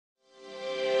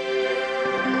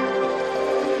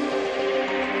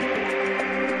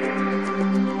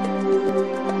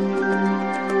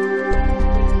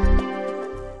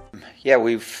Yeah,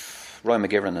 Ryan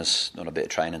McGivern has done a bit of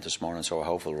training this morning, so we're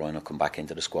hopeful Ryan will come back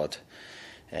into the squad.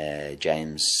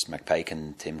 James McPake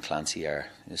and Tim Clancy are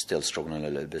still struggling a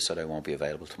little bit, so they won't be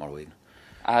available tomorrow evening.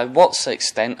 What's the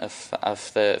extent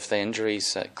of the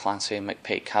injuries that Clancy and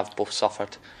McPake have both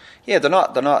suffered? Yeah, they're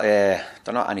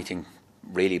not anything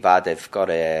really bad. They've got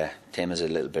Tim has a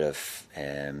little bit of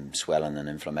swelling and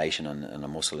inflammation on a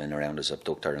muscle in around his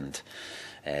abductor, and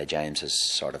James has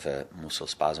sort of a muscle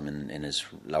spasm in his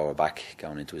lower back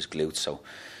going into his glutes. So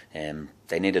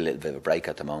they need a little bit of a break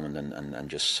at the moment, and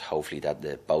just hopefully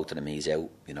that both of them ease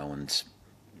out, and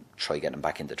try getting them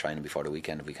back into training before the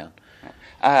weekend if we can.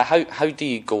 How do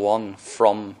you go on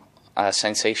from a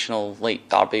sensational late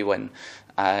derby win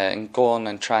and go on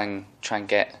and try and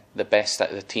get the best out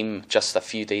of the team just a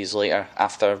few days later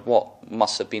after what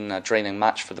must have been a draining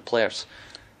match for the players?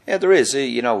 Yeah, there is.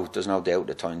 There's no doubt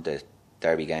the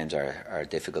derby games are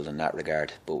difficult in that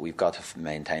regard, but we've got to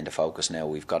maintain the focus now.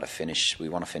 We've got to finish. We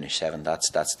want to finish 7. That's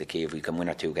the key. If we can win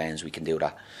our 2 games, we can do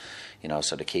that.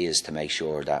 So the key is to make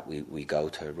sure that we go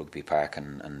to Rugby Park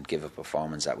and give a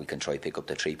performance that we can try pick up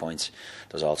the 3 points.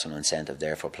 There's also an incentive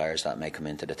there for players that may come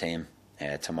into the team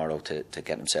tomorrow to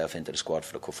get themselves into the squad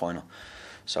for the cup final.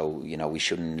 So we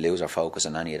shouldn't lose our focus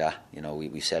on any of that.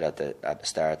 We said at the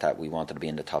start that we wanted to be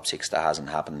in the top 6. That hasn't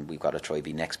happened. We've got to try to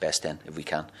be next best then if we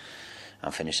can,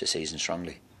 and finish the season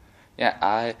strongly.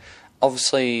 Yeah,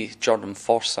 obviously Jordan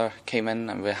Forster came in,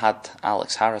 and we had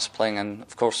Alex Harris playing, and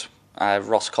of course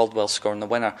Ross Caldwell scoring the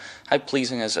winner. How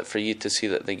pleasing is it for you to see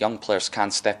that the young players can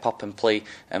step up and play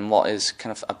in what is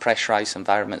kind of a pressurised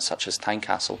environment such as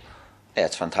Tynecastle? Yeah,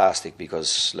 it's fantastic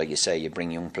because, like you say, you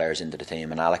bring young players into the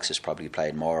team, and Alex has probably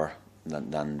played more than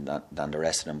the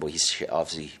rest of them, but he's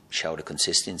obviously showed a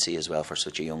consistency as well for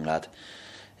such a young lad.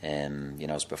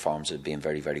 His performance has been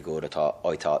very, very good. I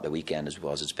thought the weekend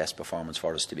was his best performance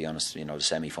for us, to be honest. The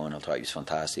semi-final, I thought he was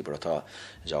fantastic, but I thought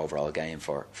his overall game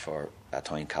for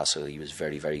Tynecastle, he was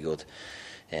very, very good.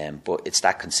 But it's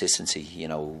that consistency.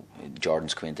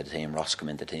 Jordan's come into the team, Ross come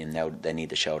into the team. Now they need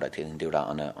to show that they can do that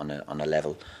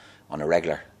on a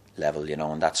regular level,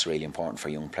 and that's really important for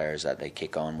young players, that they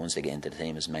kick on once they get into the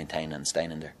team, is maintaining and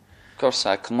staying in there. Of course,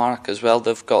 Kilmarnock as well,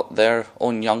 they've got their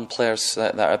own young players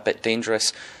that are a bit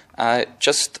dangerous.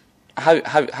 Just how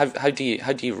do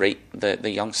you rate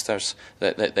the youngsters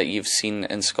that you've seen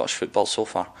in Scottish football so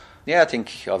far? Yeah, I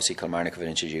think obviously Kilmarnock have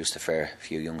introduced a fair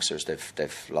few youngsters.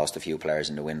 They've lost a few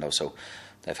players in the window, so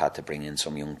they've had to bring in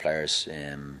some young players,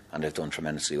 and they've done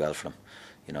tremendously well for them.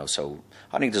 So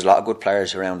I think there's a lot of good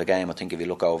players around the game. I think if you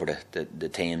look over the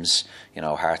teams,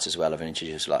 Hearts as well have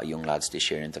introduced a lot of young lads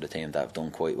this year into the team that have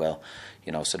done quite well.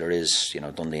 So there is,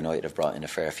 Dundee United have brought in a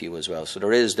fair few as well. So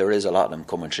there is a lot of them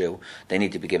coming through. They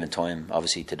need to be given time,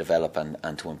 obviously, to develop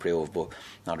and to improve. But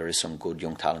now there is some good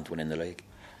young talent within the league.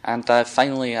 And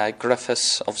finally,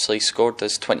 Griffiths obviously scored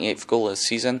his 28th goal this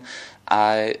season.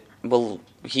 Will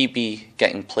he be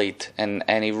getting played in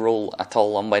any role at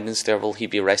all on Wednesday, or will he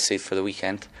be rested for the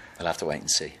weekend? I'll have to wait and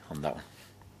see on that one.